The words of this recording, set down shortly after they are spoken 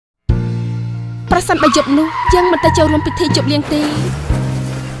ប្រសិនបើយប់នោះយើងមិនទៅចូលរួមពិធីជប់លៀងទេ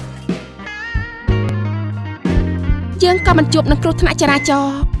យើងក៏មិនជួបនឹងគ្រោះថ្នាក់ចរាចរ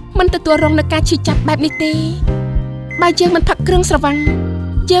ណ៍មិនទទួលរងនឹងការឈឺចាប់បែបនេះទេបើយើងមិនផឹកគ្រឿងស្រវឹង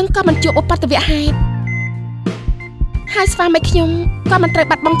យើងក៏មិនជួបឧបទ្ទវហេតុហើយស្វាមីខ្ញុំក៏មិនត្រូវ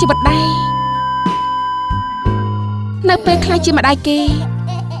បាត់បង់ជីវិតដែរនៅពេលខ្លះជាម្ដាយគេ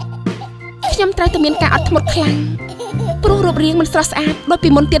ខ្ញុំត្រូវតែមានការអត់ធ្មត់ខ្លាំងព្រោះរូបរាងមិនស្រស់ស្អាតដូចពី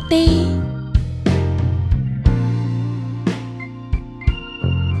មុនទៀតទេ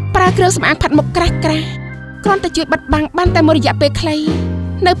ប្រើគ្រឿងសម្អាងផាត់មុខក្រាស់គ្រាន់តែជួយបិទបាំងបានតែមួយរយៈពេលខ្លី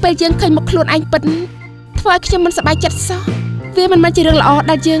នៅពេលយើងឃើញមុខខ្លួនឯងពិតធ្វើឲ្យខ្ញុំមិនសប្បាយចិត្តសោះវាមិនមែនជារឿងល្អ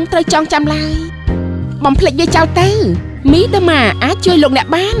ដែលយើងត្រូវចងចាំឡើយបំភ្លេចវាចោលទៅមីដឺម៉ាអាចជួយលោកអ្នក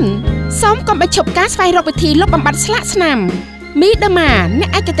បានសូមកុំបញ្ឈប់ការស្វែងរកវិធីលុបបំបាត់ស្លាកស្នាមមីដឺម៉ាអ្នក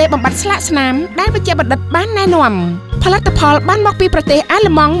ឯកទេសបំបត្តិស្លាកស្នាមដែលវិជ្ជាបណ្ឌិតបានណែនាំផលិតផលបានមកពីប្រទេសអាល្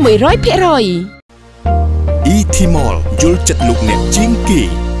លឺម៉ង់ 100% ETMOL យល់ចិត្តលោកអ្នកជាងគេ